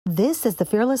This is the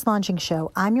Fearless Launching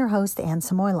Show. I'm your host, Anne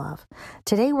Samoylov.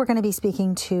 Today, we're going to be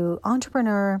speaking to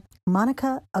entrepreneur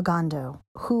Monikah Ogando,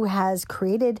 who has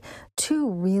created two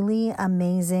really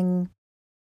amazing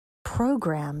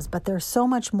programs, but there's so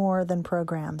much more than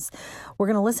programs. We're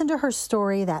going to listen to her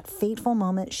story, that fateful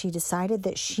moment she decided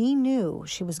that she knew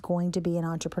she was going to be an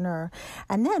entrepreneur.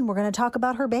 And then we're going to talk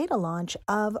about her beta launch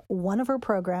of one of her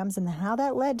programs and how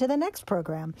that led to the next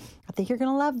program. I think you're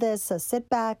going to love this. So sit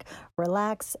back,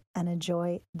 relax, and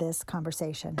enjoy this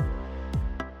conversation.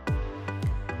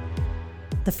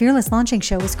 The Fearless Launching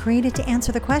Show was created to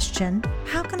answer the question,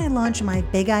 how can I launch my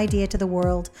big idea to the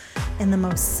world in the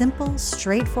most simple,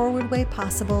 straightforward way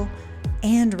possible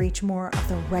and reach more of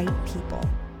the right people?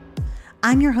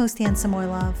 I'm your host, Anne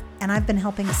Samoylov, and I've been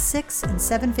helping 6- and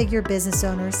 7-figure business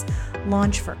owners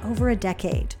launch for over a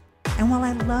decade. And while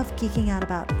I love geeking out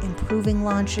about improving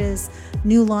launches,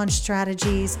 new launch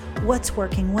strategies, what's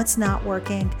working, what's not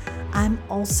working, I'm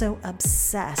also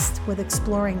obsessed with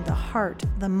exploring the heart,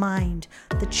 the mind,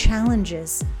 the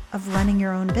challenges of running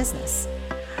your own business.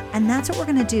 And that's what we're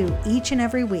going to do each and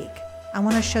every week. I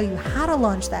want to show you how to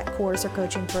launch that course or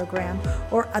coaching program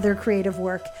or other creative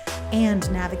work and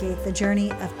navigate the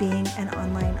journey of being an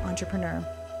online entrepreneur.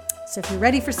 So if you're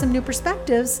ready for some new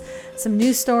perspectives, some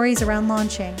new stories around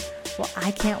launching, well,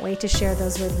 I can't wait to share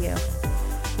those with you.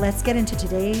 Let's get into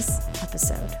today's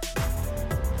episode.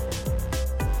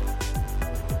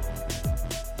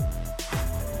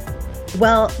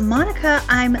 Well, Monikah,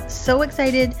 I'm so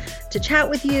excited to chat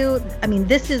with you. I mean,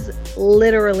 this is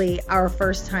literally our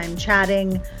first time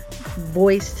chatting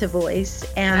voice to voice.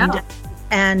 And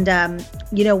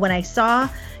when I saw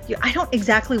you, I don't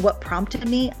exactly what prompted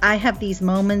me. I have these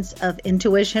moments of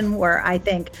intuition where I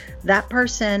think that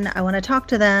person, I want to talk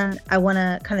to them. I want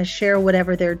to kind of share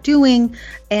whatever they're doing.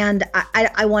 And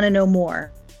I want to know more.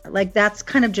 Like, that's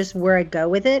kind of just where I go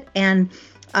with it. And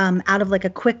out of like a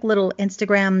quick little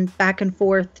Instagram back and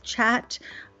forth chat,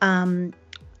 I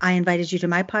invited you to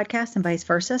my podcast and vice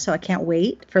versa. So I can't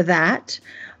wait for that.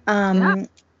 And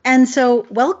so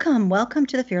welcome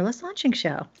to the Fearless Launching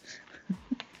Show.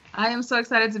 I am so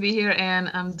excited to be here,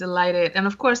 and I'm delighted. And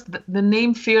of course, the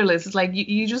name Fearless is like,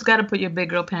 you just got to put your big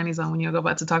girl panties on when you're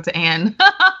about to talk to Anne.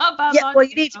 About yeah, well,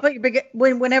 you need to put your big,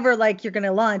 whenever like you're going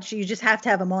to launch, you just have to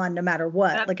have them on no matter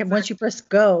what. That's like once you press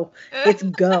go, it's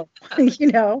go,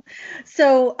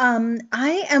 So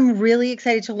I am really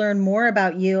excited to learn more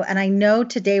about you. And I know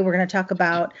today we're going to talk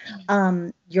about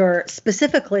your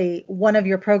specifically one of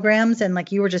your programs. And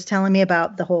like you were just telling me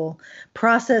about the whole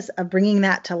process of bringing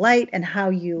that to light and how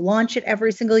you launch it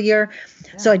every single year.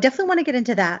 Yeah. So I definitely want to get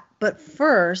into that. But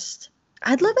first,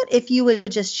 I'd love it if you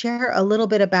would just share a little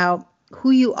bit about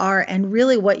who you are and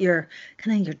really what your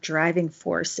kind of your driving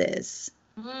force is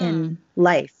in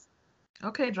life.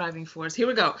 Okay, driving force. Here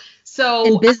we go. So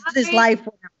in business life.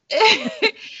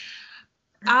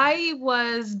 I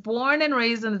was born and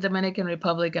raised in the Dominican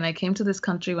Republic, and I came to this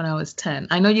country when I was 10.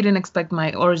 I know you didn't expect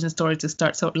my origin story to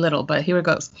start so little, but here it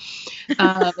goes.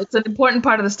 It's an important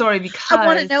part of the story because I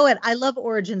want to know it. I love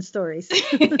origin stories.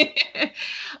 It's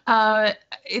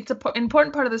an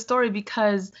important part of the story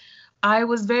because I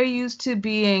was very used to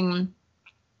being,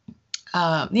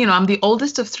 I'm the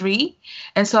oldest of 3.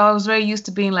 And so I was very used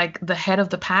to being like the head of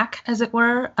the pack, as it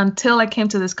were, until I came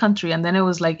to this country. And then it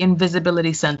was like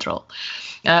invisibility central.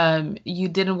 You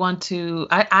didn't want to,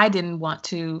 I didn't want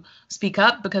to speak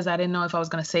up because I didn't know if I was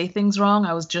going to say things wrong.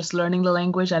 I was just learning the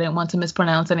language. I didn't want to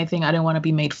mispronounce anything. I didn't want to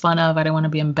be made fun of. I didn't want to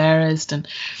be embarrassed. And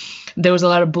there was a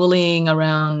lot of bullying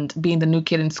around being the new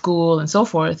kid in school and so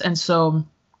forth. And so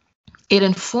it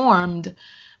informed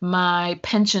my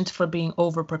penchant for being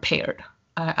over-prepared.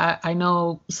 I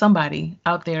know somebody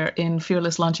out there in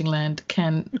Fearless Launching Land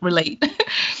can relate.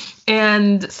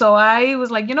 And so I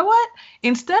was like, you know what?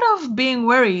 Instead of being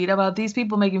worried about these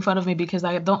people making fun of me because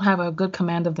I don't have a good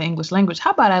command of the English language,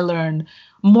 how about I learn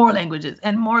more languages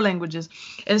and more languages?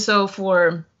 And so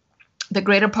for the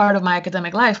greater part of my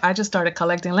academic life, I just started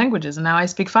collecting languages, and now I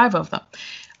speak 5 of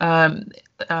them.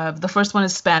 The first one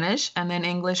is Spanish, and then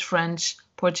English, French,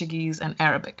 Portuguese, and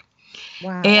Arabic.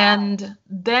 Wow. And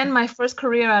then my first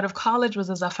career out of college was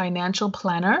as a financial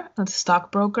planner and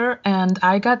stockbroker. And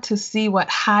I got to see what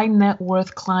high net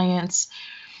worth clients,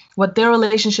 what their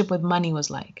relationship with money was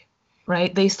like,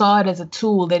 right? They saw it as a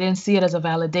tool. They didn't see it as a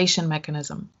validation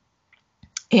mechanism.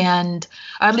 And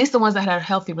at least the ones that had a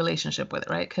healthy relationship with it,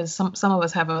 right? Because some of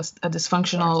us have a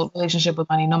dysfunctional relationship with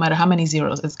money, no matter how many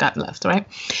zeros it's got left, right?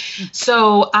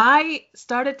 So I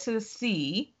started to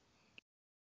see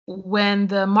when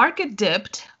the market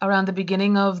dipped around the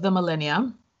beginning of the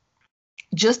millennium,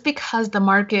 just because the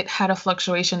market had a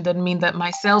fluctuation didn't mean that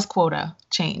my sales quota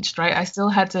changed, right? I still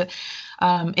had to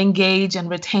engage and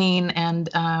retain and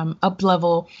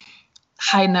up-level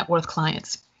high net worth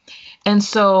clients. And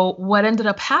so what ended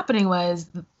up happening was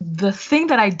the thing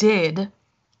that I did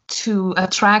to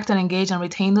attract and engage and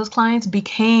retain those clients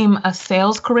became a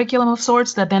sales curriculum of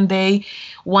sorts that then they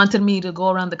wanted me to go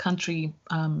around the country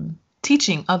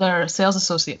teaching other sales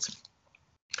associates.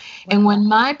 And when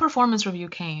my performance review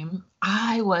came,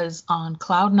 I was on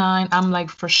cloud nine. I'm like,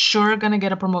 for sure going to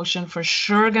get a promotion, for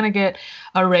sure going to get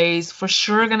a raise, for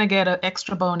sure going to get an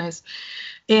extra bonus.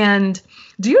 And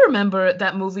do you remember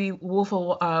that movie Wolf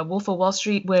of Wall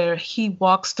Street, where he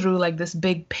walks through like this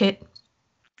big pit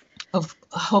of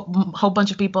a whole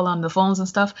bunch of people on the phones and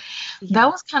stuff? Yeah. That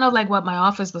was kind of like what my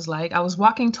office was like. I was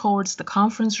walking towards the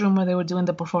conference room where they were doing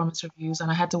the performance reviews,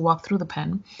 and I had to walk through the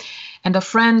pen. And a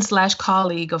friend /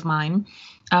 colleague of mine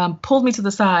pulled me to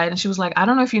the side, and she was like, I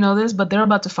don't know if you know this, but they're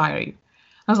about to fire you.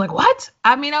 I was like, what?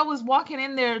 I mean, I was walking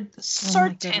in there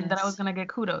certain that I was going to get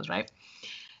kudos, right?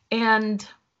 And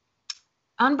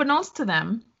unbeknownst to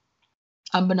them,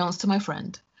 unbeknownst to my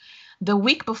friend, the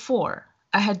week before,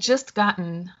 I had just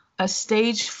gotten a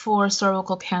stage 4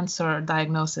 cervical cancer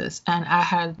diagnosis, and I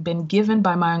had been given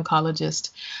by my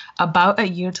oncologist about a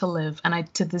year to live. And I,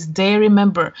 to this day,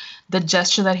 remember the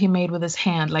gesture that he made with his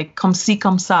hand, like comme ci,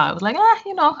 comme ça. I was like,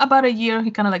 about a year.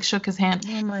 He kind of like shook his hand.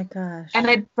 Oh my gosh. And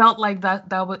I felt like that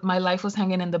my life was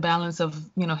hanging in the balance of,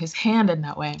 his hand in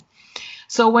that way.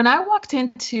 So when I walked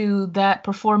into that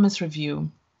performance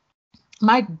review,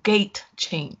 my gait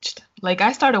changed. Like,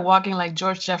 I started walking like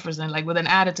George Jefferson, like with an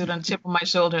attitude and a chip on my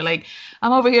shoulder. Like,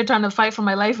 I'm over here trying to fight for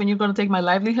my life and you're going to take my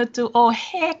livelihood too? Oh,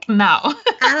 heck no.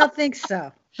 I don't think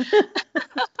so.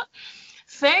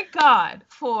 Thank God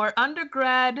for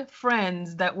undergrad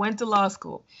friends that went to law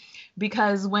school.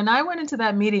 Because when I went into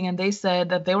that meeting and they said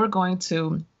that they were going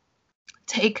to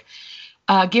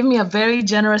give me a very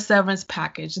generous severance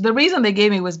package. The reason they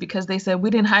gave me was because they said, we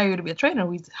didn't hire you to be a trainer.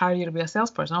 We hired you to be a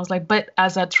salesperson. I was like, but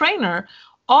as a trainer,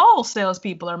 all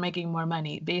salespeople are making more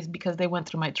money because they went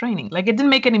through my training. Like, it didn't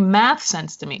make any math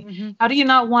sense to me. Mm-hmm. How do you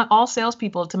not want all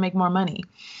salespeople to make more money?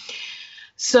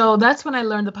 So that's when I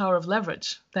learned the power of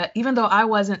leverage, that even though I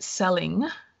wasn't selling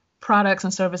products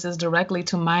and services directly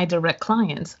to my direct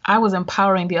clients, I was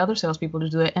empowering the other salespeople to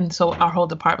do it. And so our whole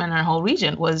department and our whole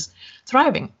region was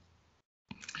thriving.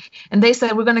 And they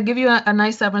said, we're going to give you a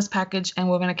nice severance package and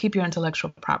we're going to keep your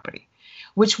intellectual property,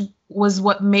 which was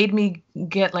what made me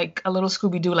get like a little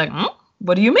Scooby-Doo, like,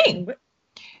 what do you mean?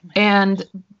 And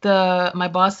my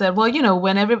boss said, well,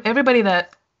 when everybody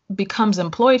that becomes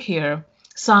employed here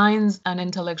signs an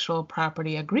intellectual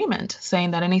property agreement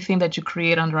saying that anything that you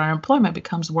create under our employment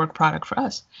becomes work product for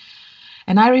us.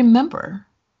 And I remember,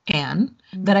 Anne,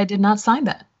 that I did not sign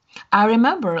that. I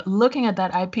remember looking at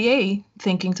that IPA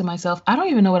thinking to myself, I don't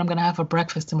even know what I'm going to have for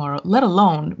breakfast tomorrow, let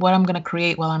alone what I'm going to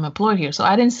create while I'm employed here. So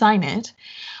I didn't sign it,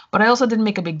 but I also didn't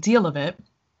make a big deal of it.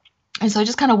 And so it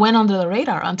just kind of went under the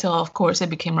radar until, of course, it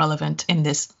became relevant in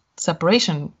this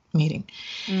separation meeting.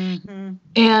 Mm-hmm.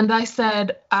 And I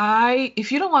said,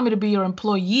 if you don't want me to be your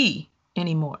employee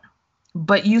anymore,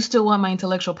 but you still want my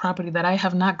intellectual property that I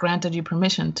have not granted you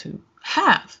permission to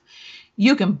have,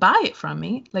 you can buy it from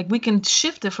me. Like, we can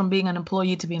shift it from being an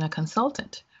employee to being a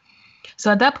consultant.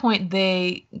 So at that point,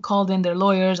 they called in their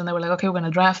lawyers and they were like, okay, we're going to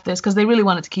draft this, because they really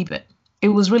wanted to keep it. It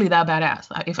was really that badass,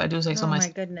 if I do say so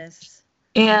myself. Oh, my goodness.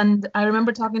 And I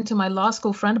remember talking to my law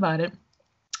school friend about it,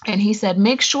 and he said,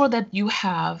 make sure that you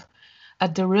have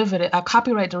a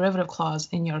copyright derivative clause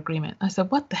in your agreement. I said,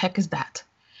 what the heck is that?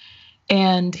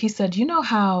 And he said, you know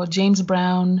how James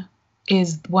Brown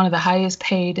is one of the highest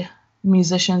paid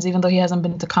musicians, even though he hasn't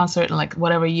been to concert in like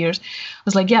whatever years? I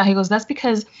was like, yeah. He goes, that's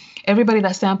because everybody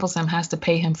that samples him has to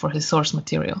pay him for his source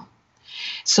material.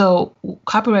 So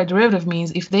copyright derivative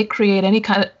means if they create any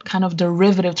kind of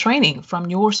derivative training from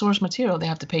your source material, they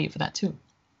have to pay you for that too.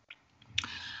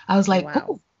 I was like, wow.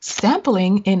 Oh,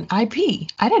 sampling in IP.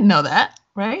 I didn't know that,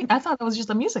 right? I thought that was just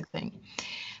a music thing.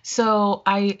 So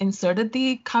I inserted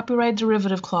the copyright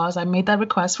derivative clause. I made that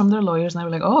request from their lawyers, and they were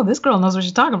like, oh, this girl knows what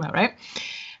she's talking about, right?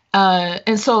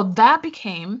 And so that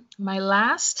became my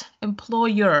last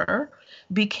employer,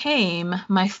 became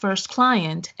my first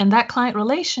client. And that client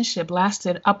relationship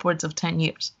lasted upwards of 10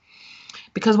 years.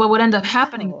 Because what would end up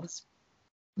happening was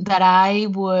that I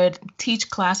would teach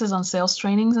classes on sales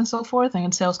trainings and so forth,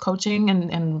 and sales coaching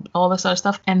and all this other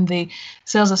stuff. And the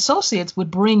sales associates would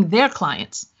bring their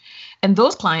clients. And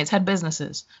those clients had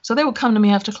businesses. So they would come to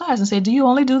me after class and say, do you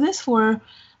only do this for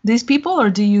these people, or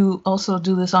do you also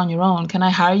do this on your own? Can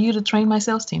I hire you to train my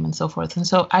sales team and so forth? And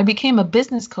so I became a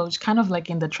business coach, kind of like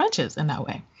in the trenches in that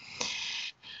way.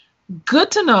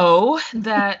 Good to know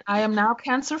that I am now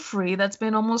cancer free. That's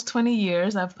been almost 20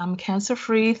 years. I'm cancer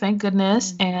free, thank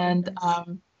goodness. And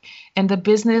the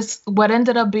business, what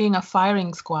ended up being a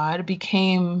firing squad,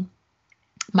 became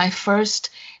my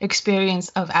first experience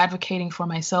of advocating for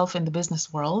myself in the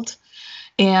business world,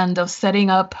 and of setting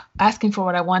up, asking for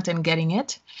what I want and getting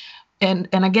it. And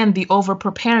again, the over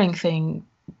preparing thing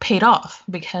paid off,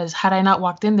 because had I not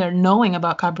walked in there knowing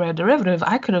about carbohydrate derivative,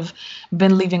 I could have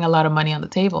been leaving a lot of money on the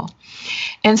table.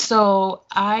 And so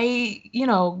I,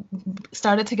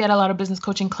 started to get a lot of business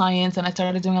coaching clients, and I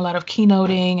started doing a lot of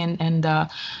keynoting and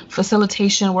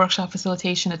facilitation, workshop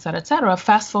facilitation, et cetera.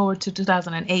 Fast forward to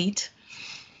 2008.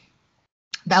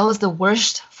 That was the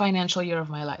worst financial year of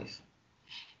my life.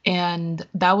 And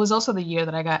that was also the year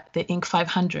that I got the Inc.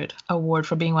 500 award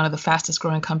for being one of the fastest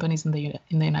growing companies in the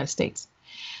United States.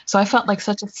 So I felt like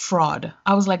such a fraud.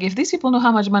 I was like, if these people know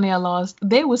how much money I lost,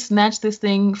 they would snatch this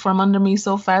thing from under me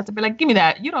so fast. They'd be like, give me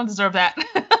that. You don't deserve that.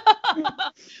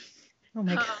 Oh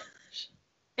my gosh.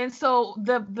 And so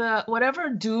the whatever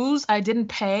dues I didn't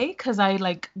pay, because I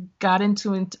got into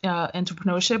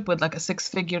entrepreneurship with like a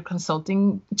 6-figure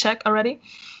consulting check already.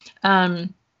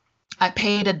 I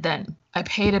paid it then. I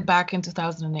paid it back in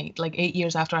 2008, like 8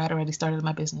 years after I had already started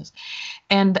my business.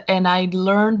 And I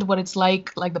learned what it's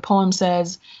like the poem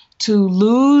says, to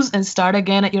lose and start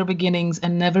again at your beginnings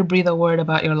and never breathe a word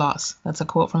about your loss. That's a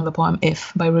quote from the poem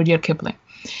If by Rudyard Kipling.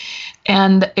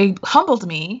 And it humbled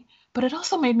me, but it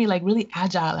also made me really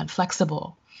agile and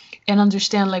flexible and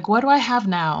understand what do I have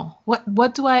now?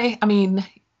 What do I mean,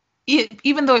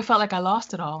 even though it felt like I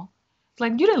lost it all, it's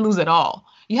like you didn't lose it all.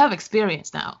 You have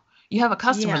experience now. You have a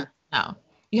customer now.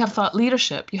 You have thought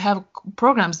leadership. You have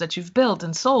programs that you've built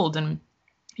and sold, and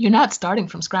you're not starting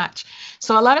from scratch.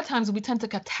 So a lot of times we tend to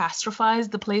catastrophize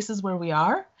the places where we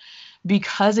are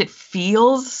because it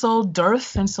feels so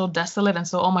dearth and so desolate and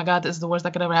so, oh my God, this is the worst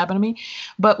that could ever happen to me.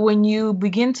 But when you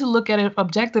begin to look at it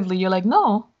objectively, you're like,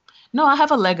 no, I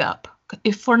have a leg up,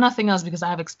 if for nothing else, because I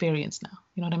have experience now.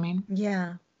 You know what I mean?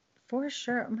 Yeah. For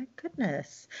sure. Oh my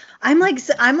goodness. I'm like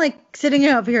sitting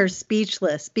up here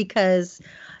speechless, because,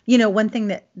 one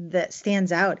thing that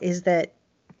stands out is that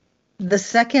the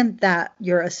second that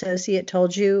your associate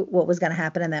told you what was going to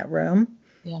happen in that room,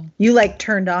 you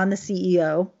turned on the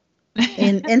CEO,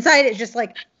 and inside it just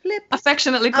flip.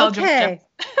 Affectionately called you.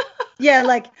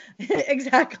 Yeah,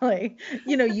 exactly.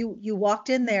 You walked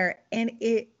in there, and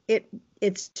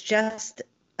it's just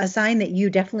a sign that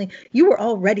you were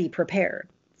already prepared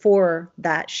for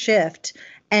that shift,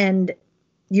 and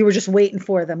you were just waiting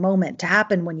for the moment to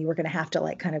happen when you were going to have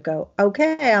to kind of go,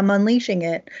 okay, I'm unleashing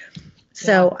it.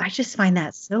 So I just find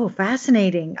that so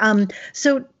fascinating.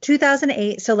 So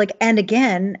 2008, and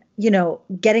again,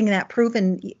 getting that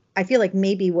proven, I feel like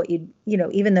maybe what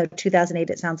even though 2008,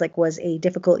 it sounds like was a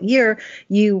difficult year,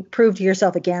 you proved to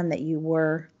yourself again that you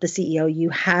were the CEO. You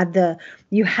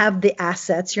have the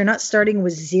assets. You're not starting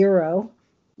with zero,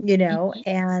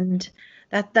 and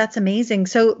that's amazing.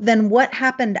 So then what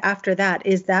happened after that?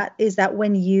 Is that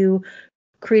when you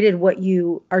created what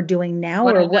you are doing now,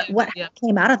 or what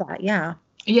came out of that? Yeah.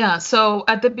 Yeah. So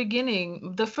at the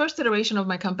beginning, the first iteration of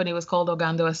my company was called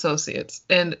Ogando Associates.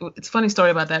 And it's a funny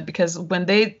story about that, because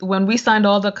when we signed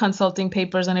all the consulting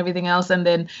papers and everything else, and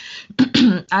then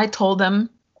I told them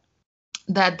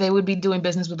that they would be doing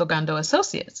business with Ogando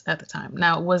Associates at the time.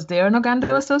 Now, was there an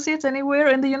Ogando Associates anywhere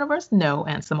in the universe? No,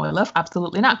 and Samoilov,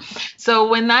 absolutely not. So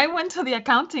when I went to the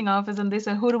accounting office and they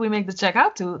said, who do we make the check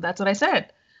out to? That's what I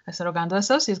said. I said Ogando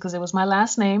Associates, because it was my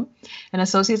last name, and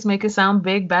associates make it sound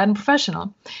big, bad, and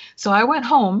professional. So I went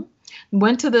home,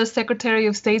 went to the Secretary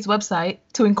of State's website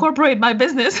to incorporate my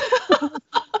business,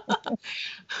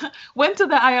 went to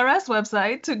the IRS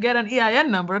website to get an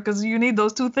EIN number, because you need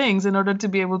those two things in order to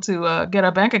be able to get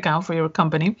a bank account for your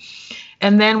company.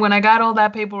 And then when I got all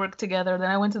that paperwork together, then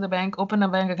I went to the bank, opened a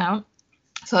bank account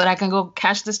so that I can go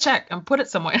cash this check and put it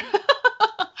somewhere.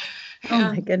 Oh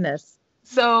my goodness.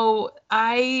 So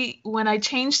when I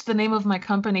changed the name of my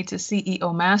company to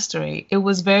CEO Mastery, it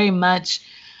was very much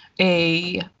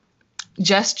a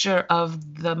gesture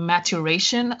of the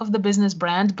maturation of the business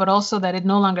brand, but also that it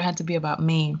no longer had to be about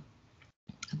me.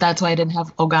 That's why I didn't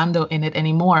have Ogando in it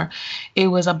anymore. It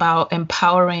was about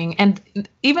empowering. And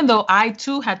even though I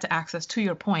too had to access, to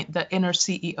your point, the inner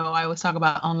CEO, I always talk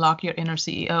about unlock your inner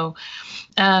CEO.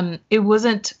 It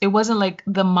wasn't like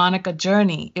the Monikah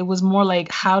journey. It was more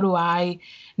like, how do I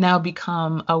now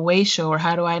become a Weisho, or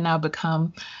how do I now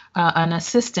become an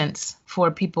assistant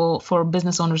for people, for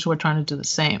business owners who are trying to do the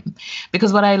same?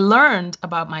 Because what I learned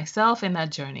about myself in that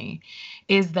journey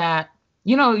is that,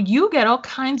 you get all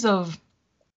kinds of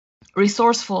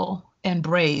resourceful and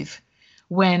brave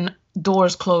when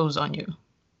doors close on you.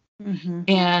 Mm-hmm.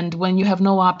 And when you have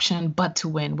no option but to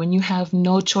win, when you have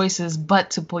no choices but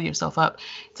to pull yourself up,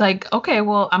 it's like, okay,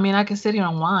 well, I mean, I can sit here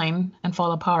and whine and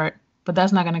fall apart, but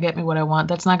that's not going to get me what I want.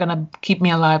 That's not going to keep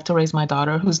me alive to raise my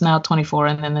daughter, who's now 24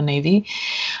 and in the Navy.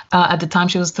 At the time,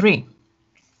 she was 3.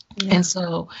 Yeah. And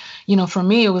so, for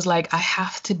me, it was like, I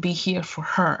have to be here for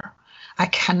her. I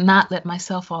cannot let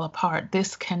myself fall apart.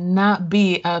 This cannot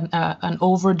be an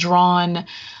overdrawn,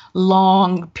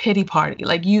 long pity party.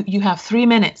 Like you have 3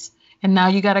 minutes, and now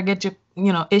you got to get your,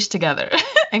 ish together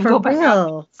and For go back out,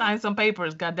 real. sign some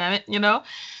papers. God damn it.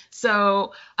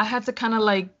 So I had to kind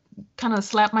of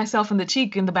slap myself in the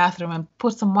cheek in the bathroom and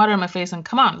put some water in my face and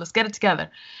come on, let's get it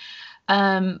together.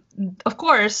 Of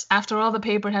course, after all the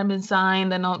paper had been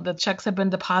signed and all the checks had been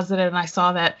deposited, and I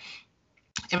saw that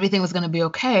everything was going to be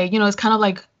okay. It's kind of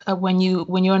like when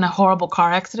you're in a horrible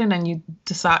car accident and you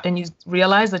decide and you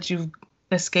realize that you've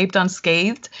escaped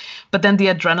unscathed, but then the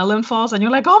adrenaline falls and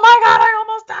you're like, oh my God, I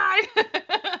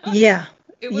almost died. Yeah.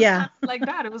 It was kind of like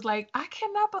that. It was like, I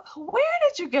cannot, but where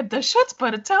did you get the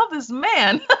chutzpah to tell this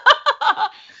man?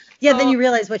 Yeah, then you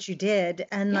realize what you did.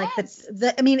 And like, Yes.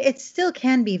 I mean, it still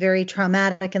can be very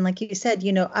traumatic. And like you said,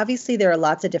 obviously there are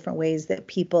lots of different ways that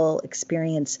people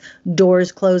experience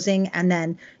doors closing, and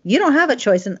then you don't have a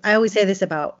choice. And I always say this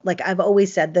about, like, I've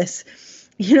always said this,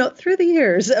 through the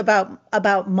years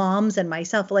about moms and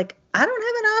myself. Like, I don't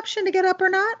have an option to get up or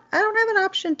not. I don't have an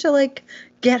option to like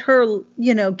get her,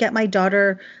 get my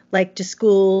daughter like to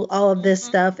school, all of this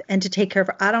stuff, and to take care of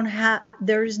her.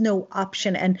 There's no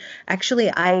option. And actually,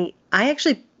 I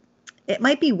actually, it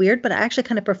might be weird, but I actually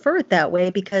kind of prefer it that way,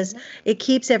 because it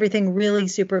keeps everything really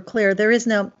super clear. There is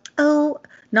no,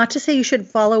 not to say you should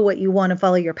follow what you want and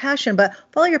follow your passion, but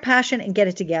follow your passion and get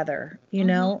it together,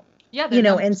 Yeah, they're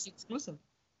not and exclusive.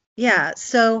 yeah.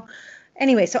 So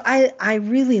anyway, so I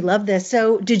really love this.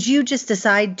 So did you just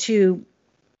decide to,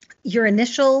 your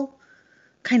initial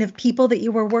kind of people that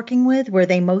you were working with, were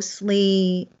they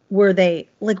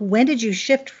like, when did you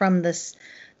shift from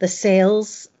the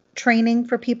sales training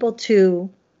for people to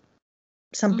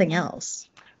something else?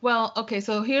 Well, okay,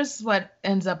 so here's what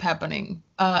ends up happening.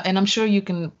 And I'm sure you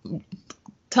can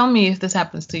tell me if this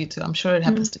happens to you too. I'm sure it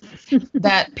happens to you.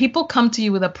 That people come to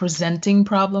you with a presenting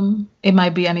problem. It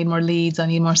might be, I need more leads, I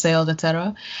need more sales,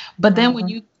 etc. But then when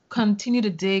you continue to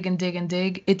dig and dig and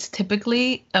dig, it's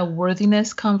typically a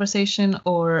worthiness conversation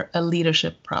or a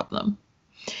leadership problem.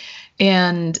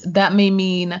 And that may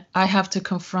mean I have to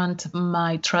confront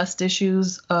my trust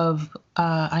issues of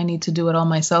I need to do it all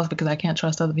myself because I can't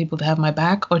trust other people to have my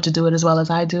back or to do it as well as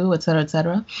I do, et cetera, et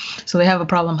cetera. So they have a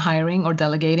problem hiring or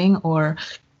delegating or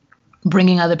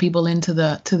bringing other people into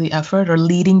the effort or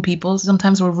leading people.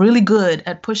 Sometimes we're really good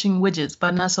at pushing widgets,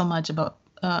 but not so much about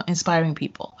inspiring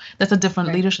people. That's a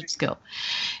different leadership skill.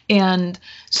 And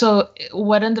so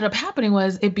what ended up happening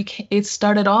was it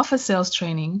started off as sales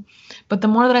training, but the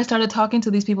more that I started talking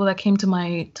to these people that came to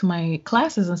my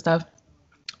classes and stuff,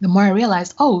 the more I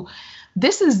realized,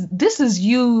 this is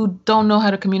you don't know how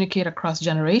to communicate across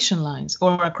generation lines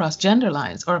or across gender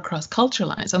lines or across culture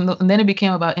lines. And then it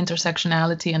became about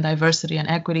intersectionality and diversity and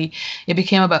equity. It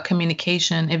became about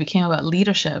communication. It became about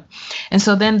leadership. And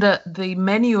so then the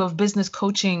menu of business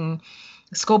coaching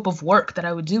scope of work that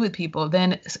I would do with people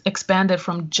then expanded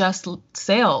from just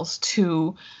sales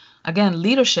to, again,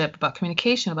 leadership, about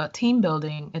communication, about team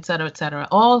building, et cetera,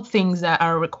 all things that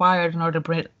are required in order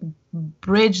to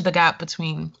bridge the gap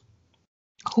between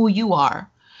who you are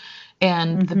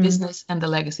and the business and the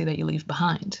legacy that you leave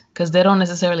behind, because they don't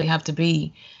necessarily have to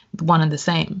be one and the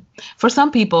same. For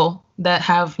some people that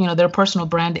have, their personal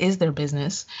brand is their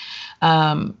business,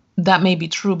 that may be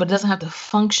true, but it doesn't have to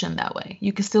function that way.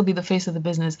 You can still be the face of the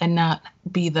business and not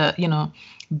be the,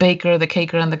 baker, the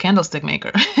caker, and the candlestick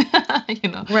maker.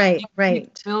 Right. You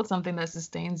build something that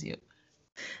sustains you.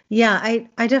 Yeah,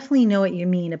 I definitely know what you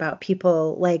mean about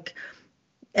people like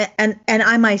and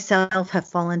I myself have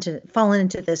fallen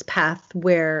into this path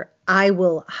where I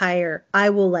will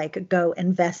like go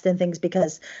invest in things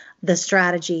because the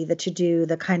strategy, the to do,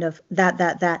 the kind of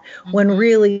that, when Mm-hmm.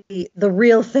 really the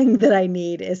real thing that I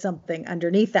need is something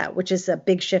underneath that, which is a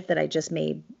big shift that I just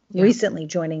made Yeah. recently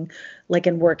joining, like,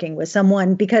 and working with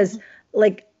someone, because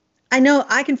like I know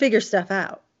I can figure stuff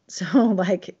out. So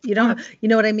like, you know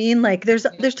what I mean? Like Yeah.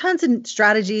 there's tons of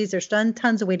strategies, there's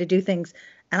tons of way to do things,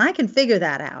 and I can figure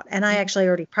that out. And I actually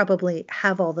already probably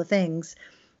have all the things,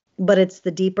 but it's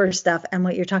the deeper stuff. And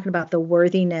what you're talking about, the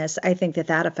worthiness, I think that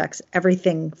that affects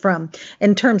everything from,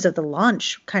 in terms of the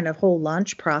launch, kind of whole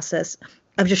launch process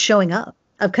of just showing up,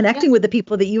 of connecting Yes. with the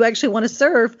people that you actually want to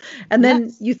serve. And then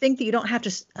Yes. you think that you don't have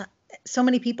to, so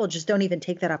many people just don't even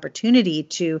take that opportunity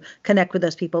to connect with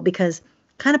those people because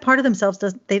kind of part of themselves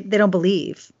they don't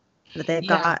believe that they've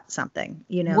Yeah. got something,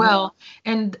 you know? Well,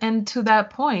 and to that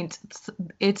point,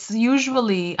 it's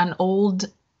usually an old,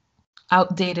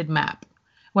 outdated map.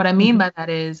 What I mean Hmm. by that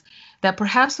is that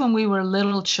perhaps when we were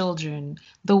little children,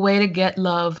 the way to get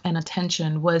love and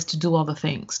attention was to do all the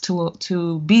things,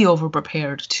 to be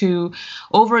overprepared, to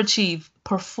overachieve,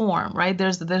 perform, right?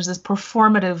 There's this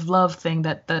performative love thing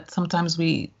that sometimes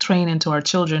we train into our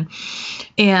children,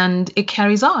 and it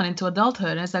carries on into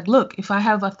adulthood. And it's like, look, if I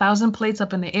have 1,000 plates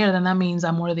up in the air, then that means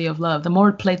I'm worthy of love. The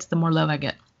more plates, the more love I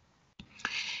get.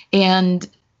 And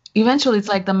eventually it's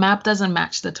like the map doesn't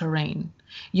match the terrain.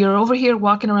 You're over here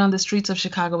walking around the streets of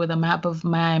Chicago with a map of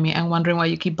Miami and wondering why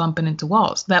you keep bumping into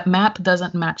walls. That map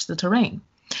doesn't match the terrain.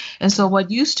 And so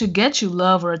what used to get you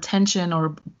love or attention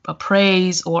or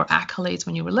praise or accolades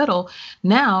when you were little,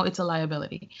 now it's a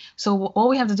liability. So all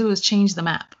we have to do is change the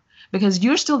map, because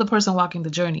you're still the person walking the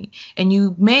journey, and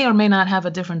you may or may not have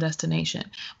a different destination,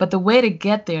 but the way to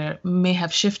get there may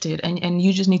have shifted, and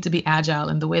you just need to be agile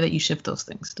in the way that you shift those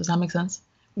things. Does that make sense?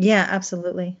 Yeah,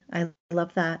 absolutely. I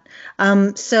love that.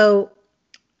 So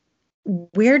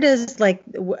where does like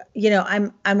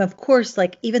I'm of course,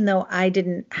 like, even though I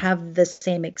didn't have the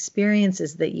same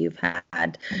experiences that you've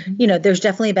had, Mhm. there's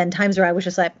definitely been times where I was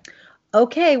just like,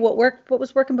 okay, what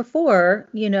was working before,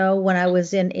 when I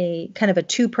was in a kind of a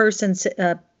two-person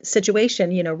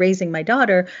situation, raising my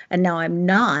daughter, and now I'm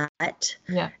not.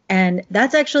 Yeah, And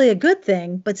that's actually a good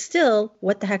thing, but still,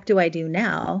 what the heck do I do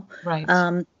now? right.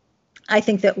 Um, I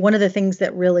think that one of the things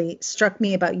that really struck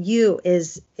me about you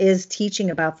is teaching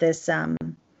about this,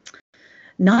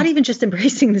 not even just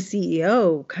embracing the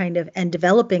CEO kind of and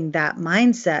developing that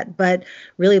mindset, but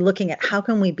really looking at how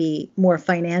can we be more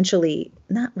financially,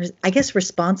 not I guess,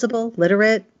 responsible,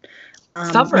 literate, make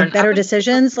Stubborn. I better would.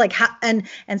 decisions, like how, and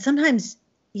sometimes,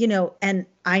 and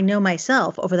I know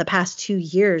myself over the past 2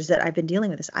 years that I've been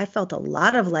dealing with this, I felt a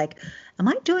lot of like, am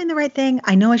I doing the right thing?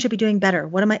 I know I should be doing better.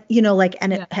 What am I, like,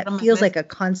 and Yeah, what it am I feels like missing?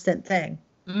 a constant thing.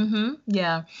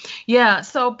 Yeah. Yeah.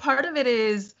 So part of it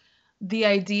is the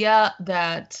idea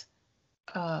that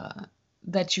uh,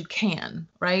 that you can,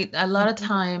 right? A lot of Mhm.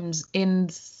 times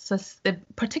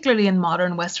particularly in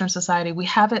modern Western society, we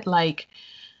have it like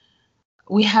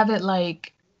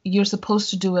you're supposed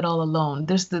to do it all alone.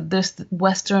 There's the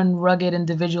Western rugged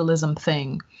individualism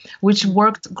thing, which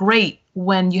worked great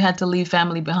when you had to leave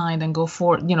family behind and go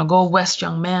west,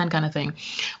 young man kind of thing.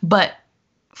 But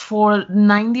for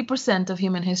 90% of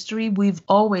human history, we've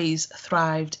always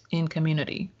thrived in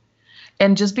community.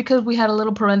 And just because we had a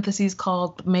little parentheses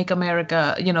called "Make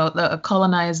America,"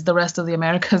 colonize the rest of the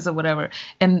Americas or whatever,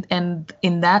 and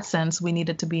in that sense, we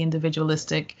needed to be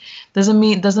individualistic. Doesn't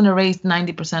erase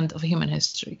 90% of human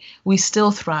history. We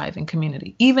still thrive in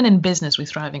community. Even in business, we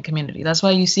thrive in community. That's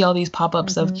why you see all these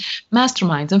pop-ups of Mhm.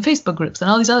 masterminds and Facebook groups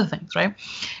and all these other things, right?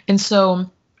 And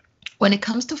so when it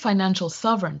comes to financial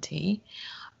sovereignty,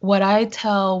 what I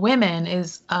tell women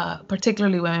is,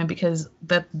 particularly women, because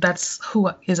that's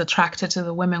who is attracted to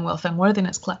the Women, Wealth, and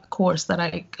Worthiness course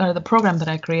or the program that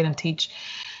I create and teach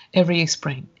every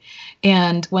spring.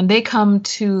 And when they come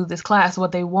to this class,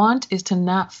 what they want is to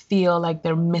not feel like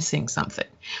they're missing something.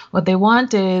 What they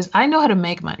want is, I know how to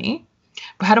make money,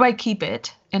 but how do I keep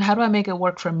it? And how do I make it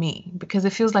work for me? Because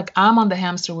it feels like I'm on the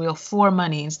hamster wheel for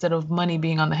money instead of money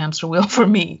being on the hamster wheel for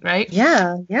me, right?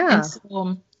 Yeah, And yeah.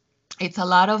 so it's a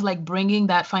lot of like bringing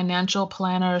that financial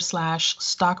planner slash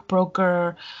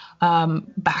stockbroker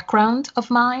background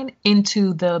of mine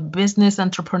into the business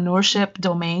entrepreneurship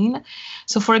domain.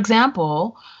 So, for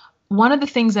example, one of the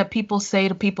things that people say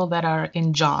to people that are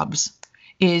in jobs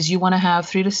is you want to have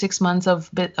 3 to 6 months of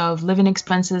living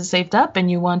expenses saved up, and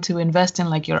you want to invest in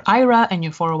like your IRA and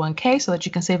your 401k so that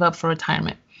you can save up for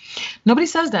retirement. Nobody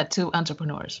says that to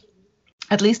entrepreneurs.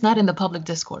 at least not in the public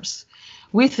discourse.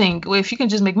 We think, well, if you can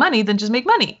just make money, then just make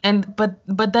money.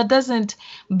 But that doesn't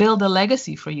build a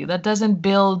legacy for you. That doesn't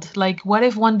build, like, what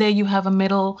if one day you have a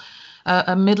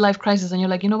midlife crisis and you're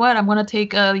like, you know what, I'm going to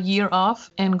take a year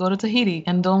off and go to Tahiti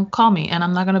and don't call me and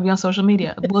I'm not going to be on social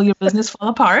media. Will your business fall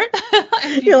apart?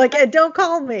 You're like, don't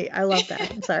call me. I love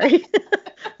that. I'm sorry.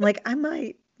 I'm like, I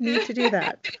might need to do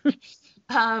that.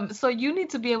 So you need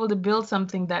to be able to build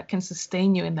something that can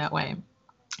sustain you in that way.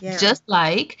 Yeah. Just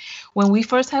like when we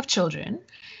first have children,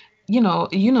 you know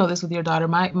this with your daughter.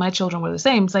 My children were the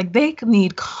same. It's like they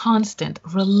need constant,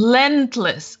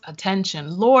 relentless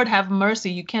attention. Lord have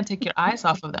mercy, you can't take your eyes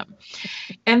off of them.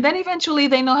 And then eventually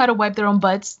they know how to wipe their own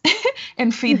butts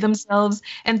and feed themselves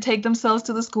and take themselves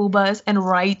to the school bus and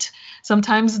write.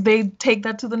 Sometimes they take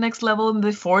that to the next level and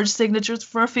they forge signatures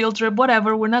for a field trip,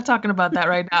 whatever. We're not talking about that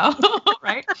right now,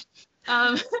 right?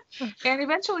 And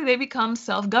eventually they become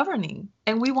self-governing.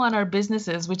 And we want our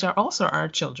businesses, which are also our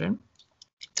children,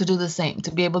 to do the same,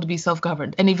 to be able to be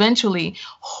self-governed. And eventually,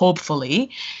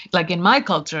 hopefully, like in my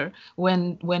culture,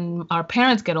 when our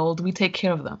parents get old, we take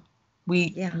care of them.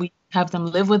 We have them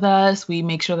live with us. We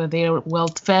make sure that they're well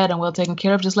fed and well taken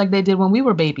care of, just like they did when we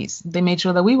were babies. They made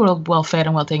sure that we were well fed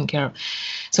and well taken care of.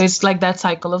 So it's like that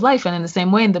cycle of life. And in the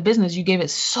same way, in the business, you gave it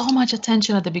so much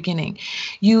attention at the beginning.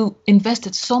 You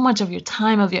invested so much of your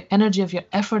time, of your energy, of your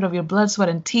effort, of your blood, sweat,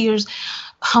 and tears,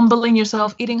 humbling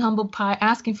yourself, eating humble pie,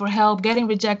 asking for help, getting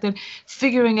rejected,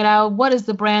 figuring it out. What is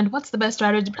the brand? What's the best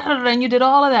strategy? And you did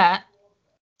all of that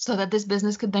so that this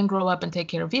business could then grow up and take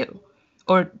care of you,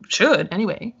 or should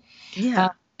anyway. Yeah.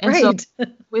 And right. So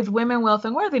with Women, Wealth,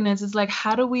 and Worthiness, it's like,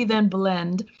 how do we then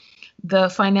blend the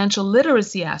financial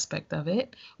literacy aspect of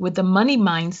it with the money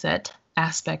mindset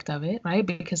aspect of it, right?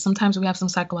 Because sometimes we have some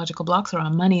psychological blocks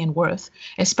around money and worth,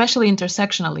 especially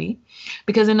intersectionally,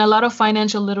 because in a lot of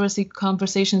financial literacy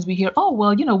conversations, we hear, oh,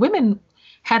 well, women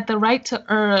had the right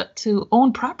to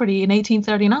own property in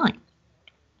 1839.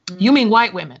 Mm-hmm. You mean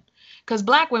white women? Because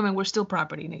Black women were still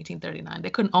property in 1839. They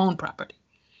couldn't own property.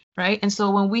 Right. And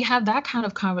so when we have that kind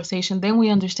of conversation, then we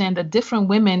understand that different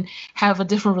women have a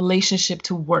different relationship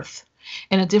to worth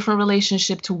and a different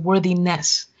relationship to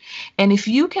worthiness. And if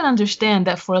you can understand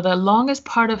that for the longest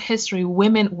part of history,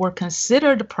 women were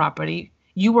considered property,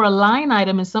 you were a line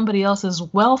item in somebody else's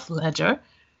wealth ledger,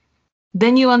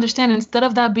 then you understand, instead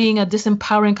of that being a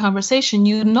disempowering conversation,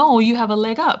 you have a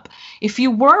leg up. If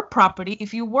you were property,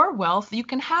 if you were wealth, you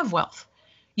can have wealth.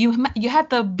 You had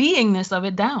the beingness of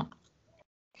it down.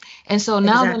 And so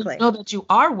now that you know that you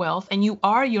are wealth and you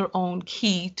are your own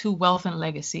key to wealth and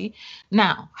legacy,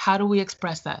 now, how do we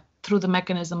express that? Through the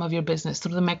mechanism of your business,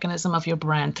 through the mechanism of your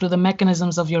brand, through the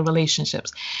mechanisms of your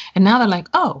relationships. And now they're like,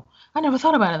 oh, I never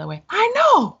thought about it that way. I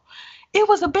know. It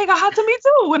was a big aha to me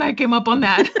too when I came up on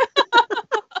that.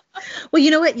 Well, you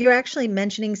know what? You're actually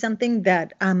mentioning something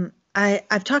that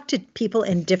I've talked to people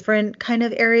in different kind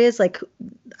of areas. Like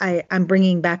I'm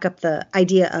bringing back up the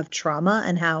idea of trauma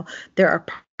and how there are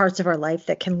parts of our life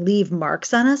that can leave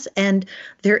marks on us. And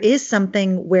there is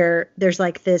something where there's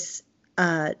like this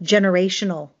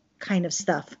generational kind of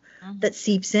stuff that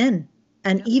seeps in.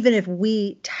 And even if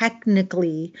we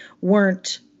technically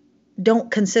don't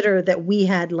consider that we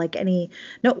had like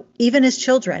even as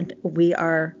children, we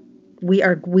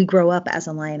grow up as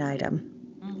a line item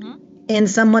in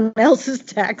someone else's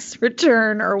tax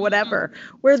return or whatever,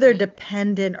 where they're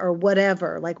dependent or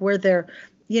whatever, like where they're,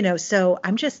 so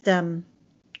I'm just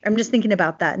thinking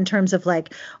about that in terms of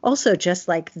like, also just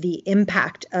like the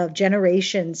impact of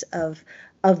generations of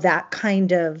that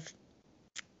kind of,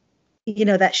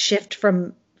 that shift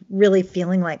from really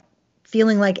feeling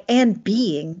like and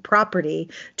being property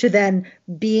to then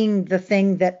being the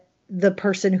thing that the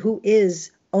person who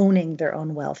is owning their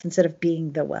own wealth instead of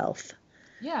being the wealth.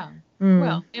 Yeah.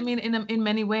 Well, I mean, in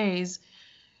many ways,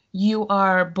 you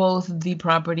are both the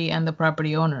property and the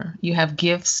property owner. You have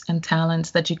gifts and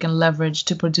talents that you can leverage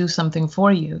to produce something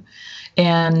for you.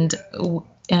 And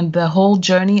the whole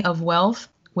journey of wealth,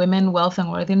 Women, Wealth,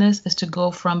 and Worthiness, is to go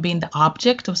from being the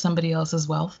object of somebody else's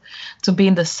wealth to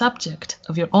being the subject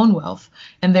of your own wealth.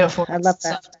 And therefore, I love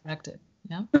that. Self-directed.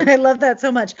 Yeah. I love that so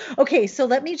much. Okay, so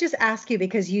let me just ask you,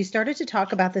 because you started to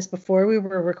talk about this before we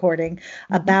were recording,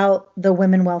 about the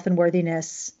Women, Wealth, and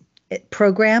Worthiness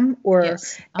program,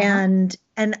 Yes. and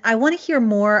I want to hear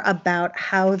more about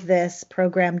how this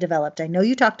program developed. I know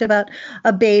you talked about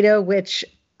a beta, which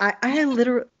I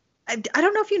literally, I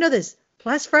don't know if you know this.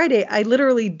 Last Friday, I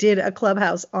literally did a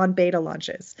Clubhouse on beta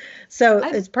launches. So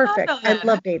it's perfect. I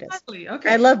love betas. Exactly. Okay.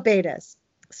 I love betas.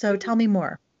 So tell me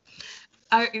more.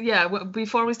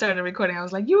 Before we started recording, I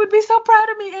was like, you would be so proud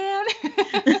of me, Anne.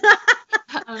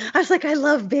 I was like, I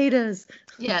love betas.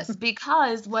 Yes,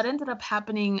 because what ended up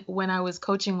happening when I was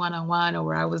coaching one-on-one, or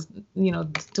where I was,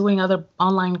 doing other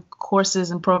online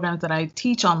courses and programs that I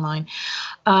teach online,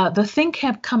 the thing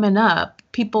kept coming up.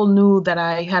 People knew that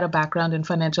I had a background in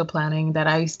financial planning, that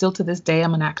I still to this day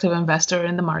am an active investor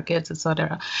in the markets,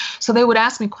 etc. So they would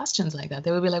ask me questions like that.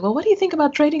 They would be like, well, what do you think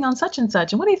about trading on such and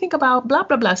such? And what do you think about blah,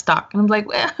 blah, blah stock? And I'm like,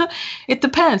 well, it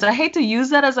depends. I hate to use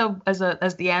that as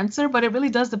the answer, but it really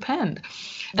does depend.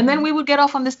 And then we would get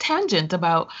off on this tangent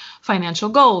about financial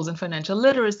goals and financial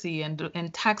literacy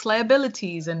and tax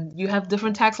liabilities. And you have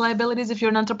different tax liabilities if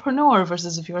you're an entrepreneur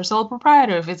versus if you're a sole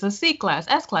proprietor, if it's a C class,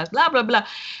 S class, blah, blah, blah.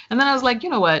 And then I was like, you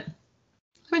know what?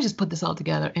 Let me just put this all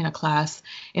together in a class,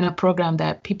 in a program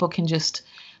that people can just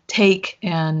take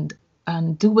and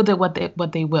do with it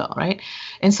what they will, right?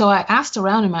 And so I asked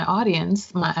around in my audience.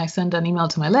 I sent an email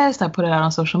to my list. I put it out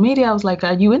on social media. I was like,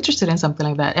 are you interested in something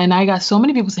like that? And I got so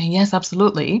many people saying, yes,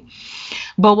 absolutely.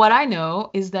 But what I know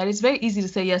is that it's very easy to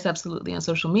say yes, absolutely on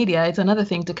social media. It's another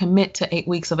thing to commit to 8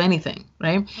 weeks of anything,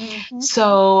 right?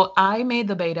 So I made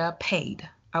the beta paid.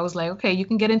 I was like, okay, you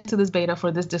can get into this beta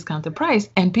for this discounted price.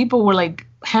 And people were like,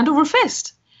 hand over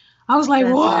fist. I was like,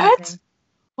 what? Amazing.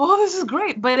 Oh, this is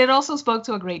great. But it also spoke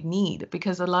to a great need,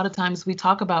 because a lot of times we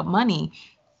talk about money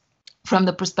from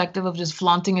the perspective of just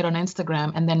flaunting it on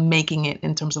Instagram and then making it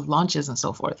in terms of launches and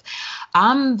so forth.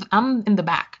 I'm in the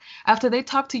back. After they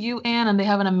talk to you, Anne, and they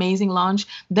have an amazing launch,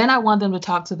 then I want them to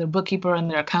talk to their bookkeeper and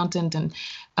their accountant and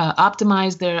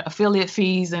optimize their affiliate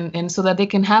fees and so that they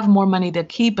can have more money to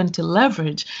keep and to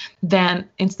leverage, than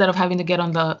instead of having to get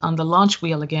on the launch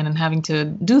wheel again and having to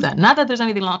do that. Not that there's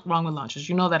anything wrong with launches.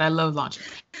 You know that I love launches.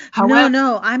 However,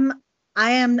 no,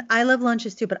 I love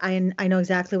launches too, but I know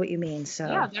exactly what you mean. So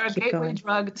yeah, they're a gateway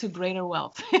drug to greater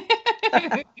wealth.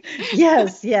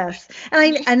 Yes.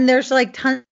 And there's like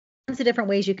tons of different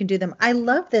ways you can do them. I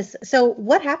love this. So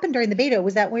what happened during the beta?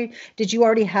 Was that did you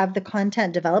already have the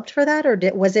content developed for that, or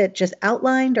was it just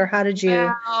outlined, or how did you?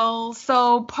 Well,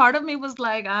 so part of me was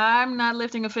like, I'm not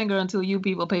lifting a finger until you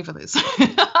people pay for this.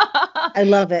 I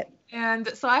love it. And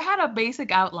so I had a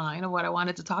basic outline of what I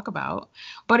wanted to talk about,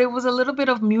 but it was a little bit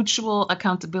of mutual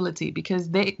accountability, because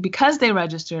they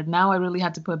registered. Now I really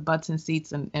had to put butts in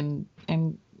seats and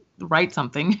write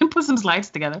something and put some slides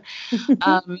together.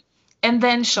 And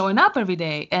then showing up every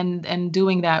day and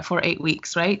doing that for 8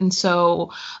 weeks, right? And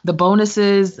so the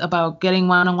bonuses about getting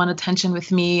one-on-one attention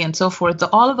with me and so forth,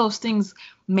 all of those things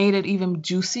made it even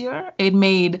juicier. It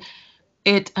made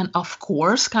it an of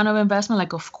course kind of investment,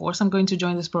 like of course I'm going to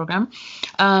join this program.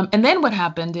 And then what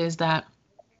happened is that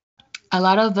a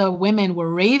lot of the women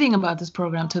were raving about this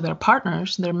program to their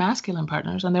partners, their masculine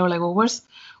partners, and they were like, well,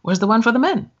 where's the one for the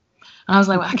men? And I was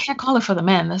like, well, I can't call it for the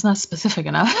men. That's not specific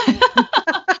enough.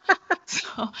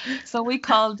 So we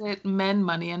called it Men,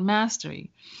 Money, and Mastery,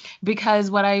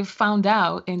 because what I found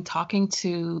out in talking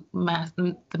to my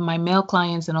male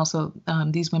clients and also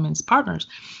these women's partners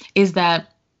is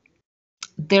that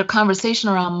their conversation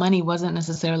around money wasn't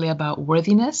necessarily about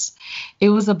worthiness. It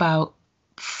was about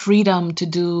freedom to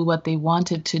do what they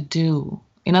wanted to do.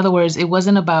 In other words, it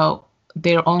wasn't about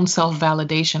their own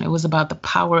self-validation. It was about the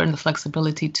power and the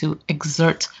flexibility to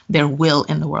exert their will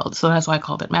in the world. So that's why I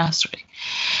called it mastery.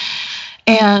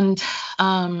 And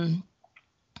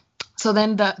so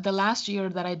then the last year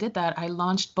that I did that, I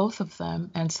launched both of them.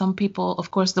 And some people,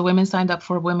 of course, the women signed up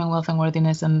for Women, Wealth, and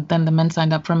Worthiness, and then the men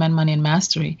signed up for Men, Money, and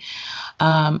Mastery.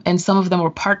 And some of them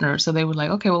were partners. So they were like,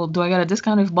 okay, well, do I get a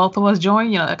discount if both of us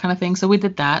join? That kind of thing. So we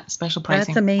did that, special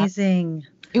pricing. That's amazing.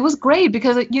 It was great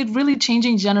because you're really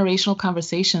changing generational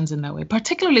conversations in that way,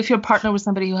 particularly if you're a partner with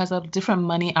somebody who has a different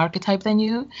money archetype than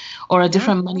you or a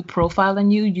different money profile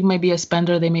than you. You may be a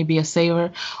spender, they may be a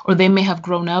saver, or they may have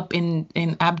grown up in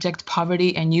abject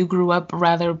poverty and you grew up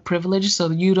rather privileged, so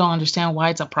you don't understand why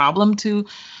it's a problem to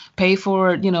pay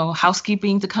for,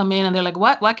 housekeeping to come in, and they're like,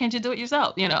 what? Why can't you do it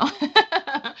yourself?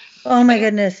 Oh my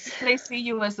goodness. They see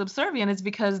you as subservient. It's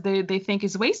because they think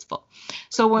it's wasteful.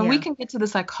 So when we can get to the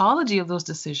psychology of those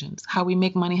decisions, how we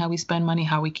make money, how we spend money,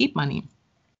 how we keep money,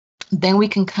 then we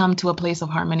can come to a place of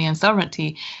harmony and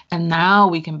sovereignty. And now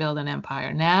we can build an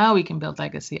empire. Now we can build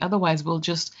legacy. Otherwise, we'll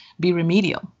just be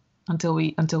remedial until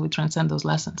we transcend those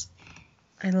lessons.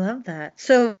 I love that.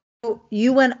 So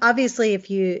you went, obviously,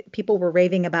 people were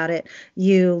raving about it,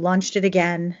 you launched it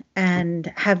again, and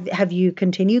have you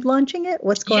continued launching it?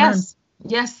 What's going on?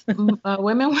 Yes.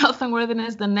 Women, Wealth, and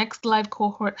Worthiness. The next live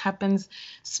cohort happens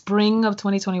spring of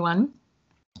 2021.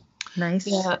 Nice.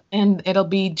 Yeah, and it'll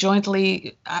be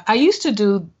jointly. I used to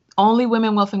do only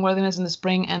Women, Wealth, and Worthiness in the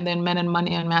spring, and then Men and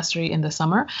Money and Mastery in the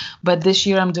summer. But this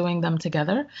year I'm doing them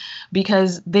together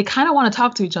because they kind of want to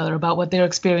talk to each other about what they're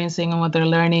experiencing and what they're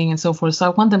learning and so forth. So I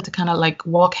want them to kind of like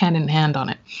walk hand in hand on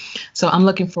it. So I'm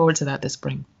looking forward to that this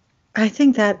spring. I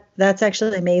think that's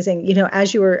actually amazing. You know,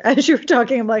 as you were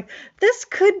talking, I'm like, this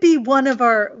could be one of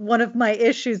my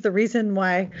issues. The reason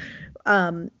why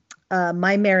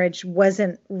my marriage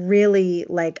wasn't really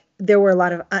like, there were a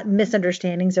lot of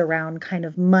misunderstandings around kind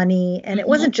of money, and it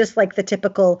wasn't just like the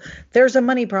typical there's a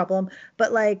money problem,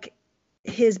 but like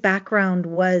his background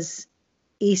was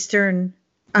Eastern.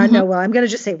 No, well, I'm going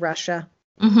to just say Russia,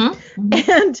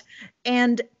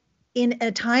 and in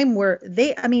a time where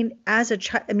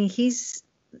he's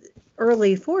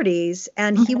early 40s,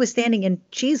 and he was standing in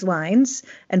cheese lines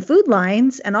and food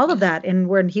lines and all of that and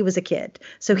when he was a kid.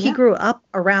 So he grew up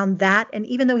around that. And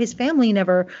even though his family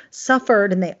never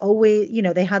suffered and they always,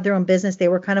 they had their own business, they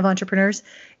were kind of entrepreneurs,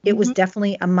 it was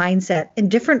definitely a mindset, and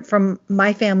different from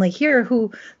my family here,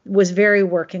 who was very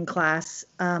working class,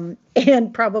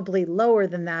 and probably lower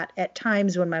than that at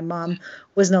times when my mom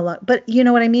was no longer, but you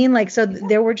know what I mean? Like, so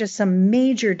there were just some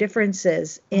major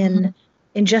differences in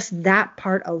just that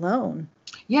part alone.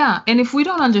 Yeah. And if we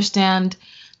don't understand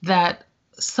that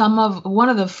one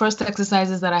of the first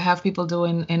exercises that I have people do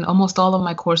in almost all of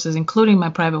my courses, including my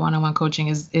private one-on-one coaching,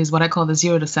 is what I call the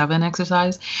 0 to 7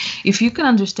 exercise. If you can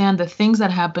understand the things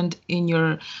that happened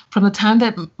from the time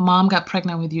that mom got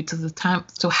pregnant with you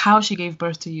to how she gave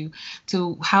birth to you,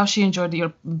 to how she enjoyed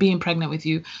your being pregnant with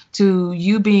you, to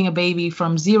you being a baby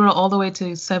from 0 all the way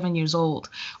to 7 years old.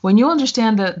 When you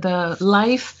understand the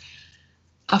life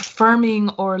affirming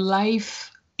or life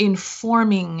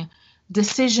informing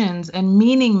decisions and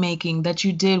meaning making that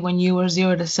you did when you were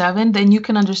 0 to 7, then you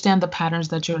can understand the patterns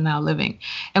that you're now living.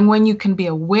 And when you can be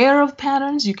aware of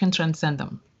patterns, you can transcend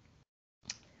them.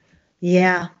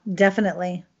 Yeah,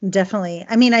 definitely. Definitely.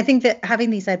 I mean, I think that having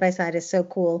these side by side is so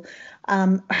cool.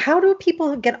 How do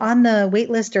people get on the wait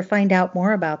list or find out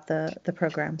more about the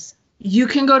programs? You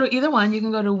can go to either one. You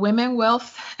can go to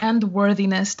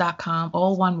womenwealthandworthiness.com,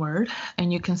 all one word,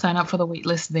 and you can sign up for the wait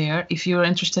list there. If you're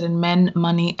interested in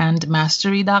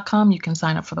menmoneyandmastery.com, you can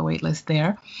sign up for the wait list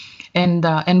there.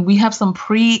 And we have some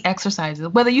pre-exercises.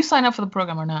 Whether you sign up for the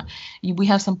program or not, we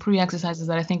have some pre-exercises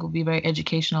that I think will be very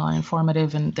educational and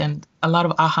informative, and a lot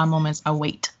of aha moments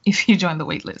await if you join the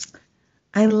wait list.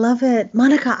 I love it.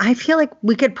 Monikah, I feel like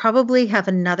we could probably have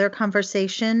another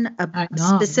conversation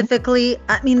specifically.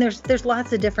 I mean, there's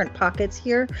lots of different pockets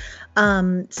here.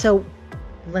 So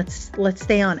let's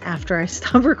stay on after I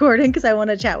stop recording, because I want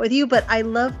to chat with you. But I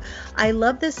love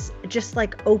this, just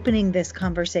like opening this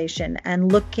conversation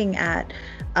and looking at,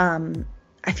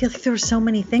 I feel like there were so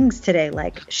many things today,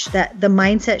 like that the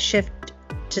mindset shift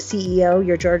to CEO,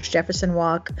 your George Jefferson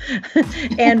walk,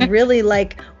 and really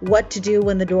like what to do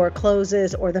when the door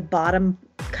closes or the bottom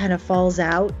kind of falls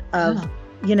out of,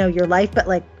 your life. But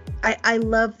like, I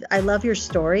love your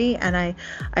story, and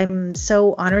I'm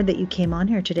so honored that you came on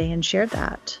here today and shared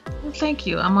that. Well, thank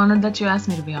you. I'm honored that you asked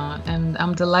me to be on, and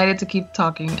I'm delighted to keep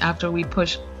talking after we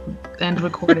push end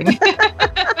recording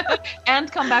and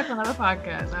come back for another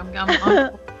podcast. I'm on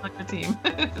your team.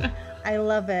 I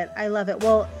love it. I love it.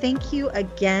 Well, thank you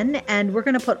again. And we're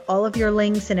going to put all of your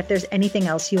links. And if there's anything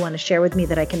else you want to share with me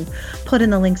that I can put in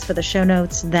the links for the show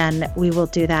notes, then we will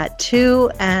do that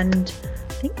too. And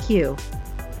thank you.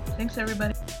 Thanks,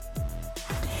 everybody.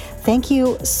 Thank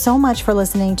you so much for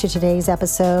listening to today's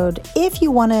episode. If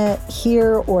you want to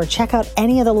hear or check out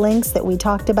any of the links that we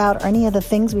talked about or any of the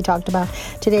things we talked about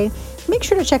today, make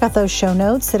sure to check out those show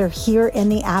notes that are here in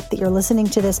the app that you're listening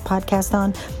to this podcast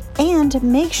on. And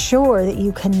make sure that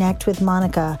you connect with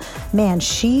Monikah. Man,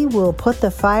 she will put the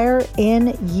fire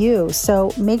in you.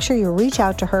 So make sure you reach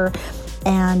out to her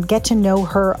and get to know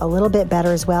her a little bit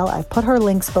better as well. I've put her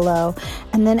links below.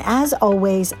 And then as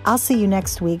always, I'll see you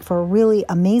next week for a really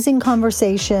amazing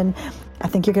conversation. I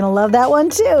think you're going to love that one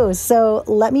too. So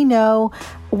let me know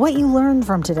what you learned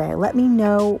from today. Let me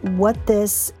know what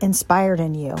this inspired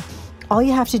in you. All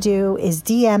you have to do is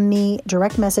DM me,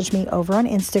 direct message me over on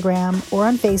Instagram or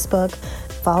on Facebook.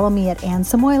 Follow me at Ann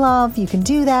Samoilov. You can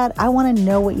do that. I want to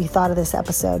know what you thought of this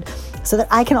episode so that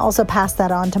I can also pass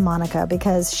that on to Monikah,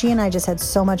 because she and I just had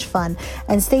so much fun.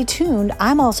 And stay tuned.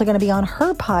 I'm also going to be on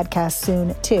her podcast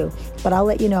soon too, but I'll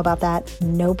let you know about that.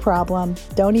 No problem.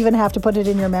 Don't even have to put it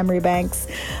in your memory banks.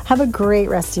 Have a great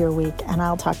rest of your week, and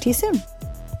I'll talk to you soon.